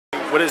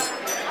What does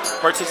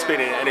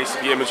participating in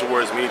NAACP Image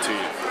Awards mean to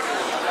you?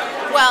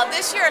 Well,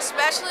 this year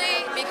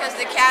especially because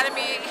the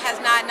Academy has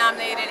not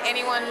nominated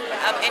anyone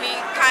of any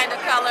kind of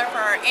color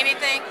for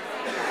anything.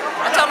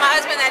 I told my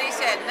husband that, he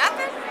said,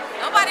 nothing?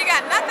 Nobody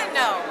got nothing?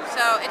 No.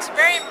 So it's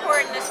very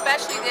important,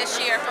 especially this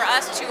year, for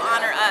us to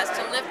honor us,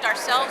 to lift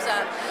ourselves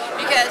up.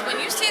 Because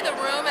when you see the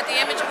room at the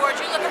Image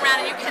Awards, you look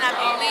around and you cannot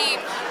believe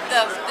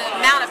the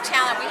amount of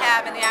talent we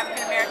have in the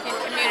African American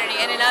community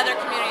and in other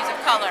communities of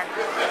color.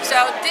 So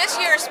this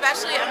year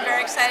especially, I'm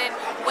very excited.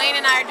 Wayne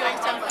and I are doing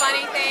some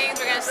funny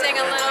things. We're going to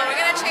sing a little. We're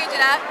going to change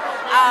it up.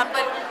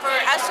 But for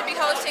us to be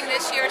hosting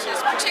this year is a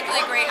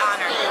particularly great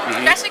honor,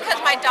 especially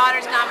because my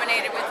daughter's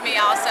nominated with me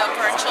also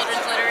for a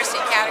children's literacy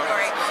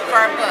category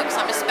for our books.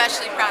 I'm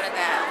especially proud of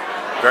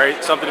that. Great,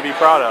 something to be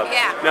proud of.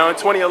 Yeah. Now in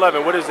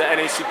 2011, what does the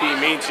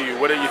NAACP mean to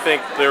you? What do you think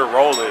their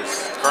role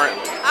is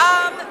currently?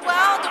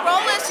 Well, the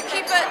role is to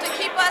keep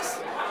us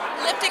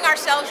lifting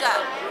ourselves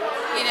up,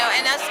 you know,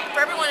 and that's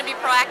for everyone to be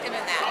proactive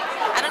in that.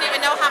 I don't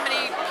even know how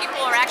many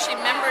people are actually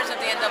members of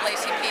the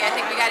NAACP. I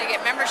think we got to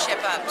get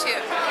membership up too.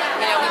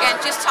 You know, we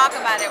can't just talk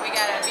about it, we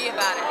got to be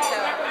about it. So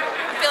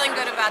I'm feeling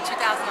good about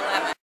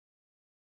 2011.